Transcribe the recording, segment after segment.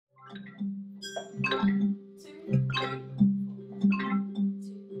I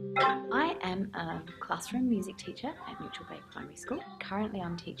am a classroom music teacher at Neutral Bay Primary School. Currently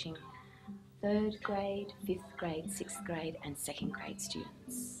I'm teaching 3rd grade, 5th grade, 6th grade and 2nd grade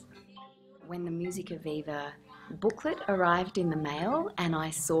students. When the Musica Viva booklet arrived in the mail and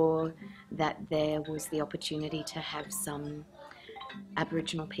I saw that there was the opportunity to have some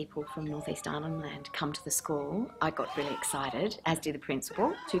Aboriginal people from North East Arnhem Land come to the school, I got really excited, as did the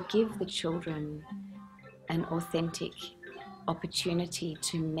principal, to give the children an authentic opportunity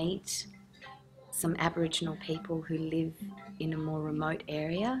to meet some Aboriginal people who live in a more remote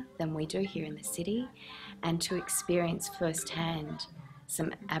area than we do here in the city, and to experience firsthand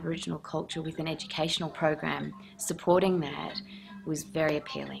some Aboriginal culture with an educational program supporting that was very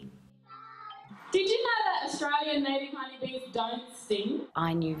appealing. Did you know that Australian native honeybees don't sting?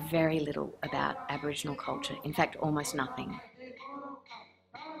 I knew very little about Aboriginal culture, in fact almost nothing.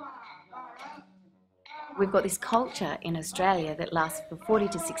 We've got this culture in Australia that lasts for 40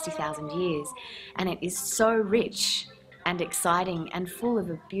 to 60,000 years, and it is so rich and exciting and full of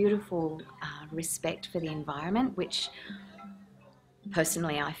a beautiful respect for the environment, which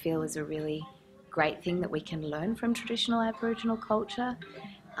personally I feel is a really great thing that we can learn from traditional Aboriginal culture.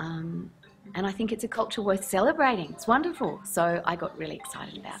 And I think it's a culture worth celebrating. It's wonderful. So I got really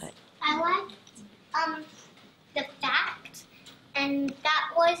excited about it. I liked the fact, and that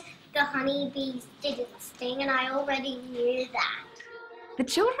was the honeybees didn't sting, and I already knew that. The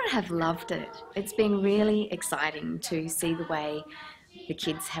children have loved it. It's been really exciting to see the way the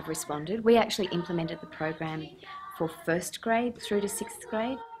kids have responded. We actually implemented the program for 1st grade through to 6th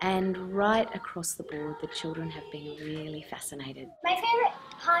grade, and right across the board the children have been really fascinated. My favourite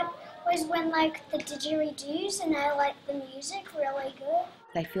part was when the didgeridoos, and I liked the music really good.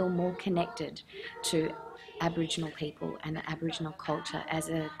 They feel more connected to Aboriginal people and the Aboriginal culture as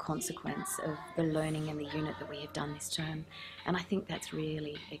a consequence of the learning and the unit that we have done this term, and I think that's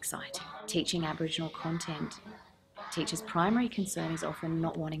really exciting. Teaching Aboriginal content, teachers' primary concern is often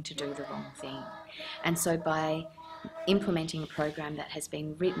not wanting to do the wrong thing, and so by implementing a program that has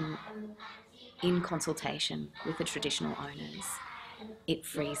been written in consultation with the traditional owners, it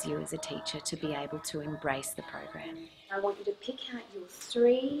frees you as a teacher to be able to embrace the program. I want you to pick out your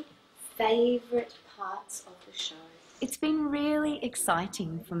 3 favourite parts of the show. It's been really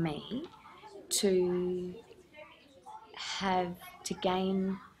exciting for me to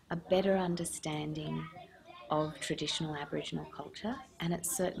gain a better understanding of traditional Aboriginal culture, and it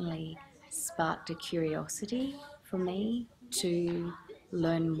certainly sparked a curiosity for me to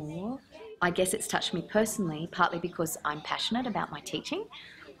learn more. I guess it's touched me personally, partly because I'm passionate about my teaching,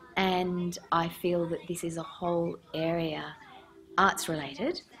 and I feel that this is a whole area, arts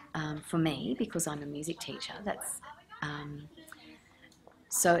related, for me, because I'm a music teacher.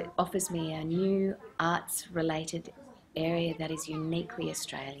 So it offers me a new arts related area that is uniquely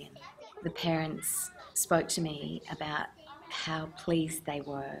Australian. The parents spoke to me about how pleased they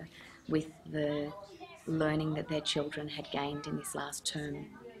were with the learning that their children had gained in this last term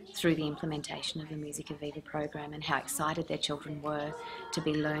through the implementation of the Musica Viva program, and how excited their children were to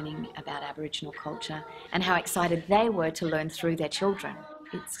be learning about Aboriginal culture and how excited they were to learn through their children.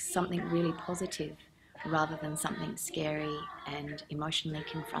 It's something really positive rather than something scary and emotionally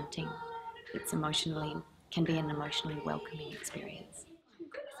confronting. Can be an emotionally welcoming experience.